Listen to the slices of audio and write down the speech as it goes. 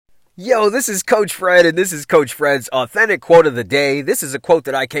Yo, this is Coach Fred, and this is Coach Fred's Authentic Quote of the Day. This is a quote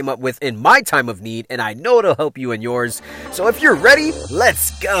that I came up with in my time of need, and I know it'll help you in yours. So if you're ready, let's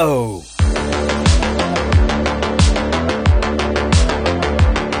go.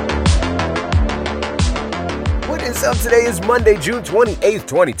 What is up? Today is Monday, June 28th,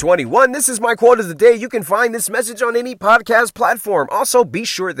 2021. This is my quote of the day. You can find this message on any podcast platform. Also, be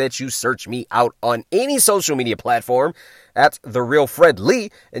sure that you search me out on any social media platform at The Real Fred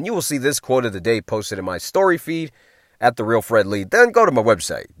Lee, and you will see this quote of the day posted in my story feed at The Real Fred Lee. Then go to my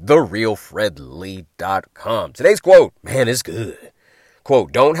website, therealfredlee.com. Today's quote, man, is good.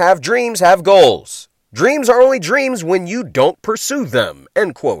 Quote, don't have dreams, have goals. Dreams are only dreams when you don't pursue them.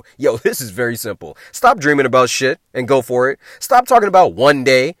 End quote. Yo, this is very simple. Stop dreaming about shit and go for it. Stop talking about one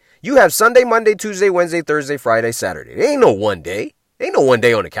day. You have Sunday, Monday, Tuesday, Wednesday, Thursday, Friday, Saturday. There ain't no one day. Ain't no one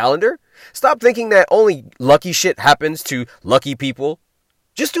day on the calendar. Stop thinking that only lucky shit happens to lucky people.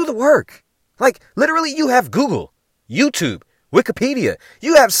 Just do the work. Like, literally, you have Google, YouTube, Wikipedia.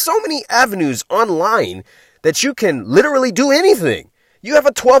 You have so many avenues online that you can literally do anything. You have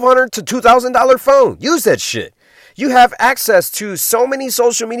a $1,200 to $2,000 phone. Use that shit. You have access to so many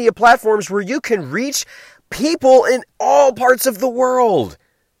social media platforms where you can reach people in all parts of the world.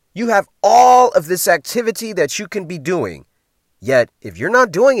 You have all of this activity that you can be doing. Yet, if you're not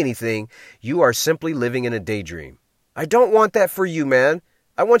doing anything, you are simply living in a daydream. I don't want that for you, man.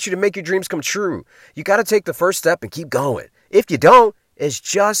 I want you to make your dreams come true. You got to take the first step and keep going. If you don't, it's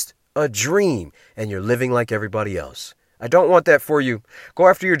just a dream, and you're living like everybody else. I don't want that for you. Go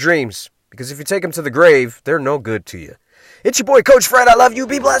after your dreams, because if you take them to the grave, they're no good to you. It's your boy, Coach Fred. I love you.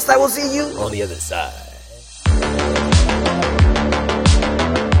 Be blessed. I will see you on the other side.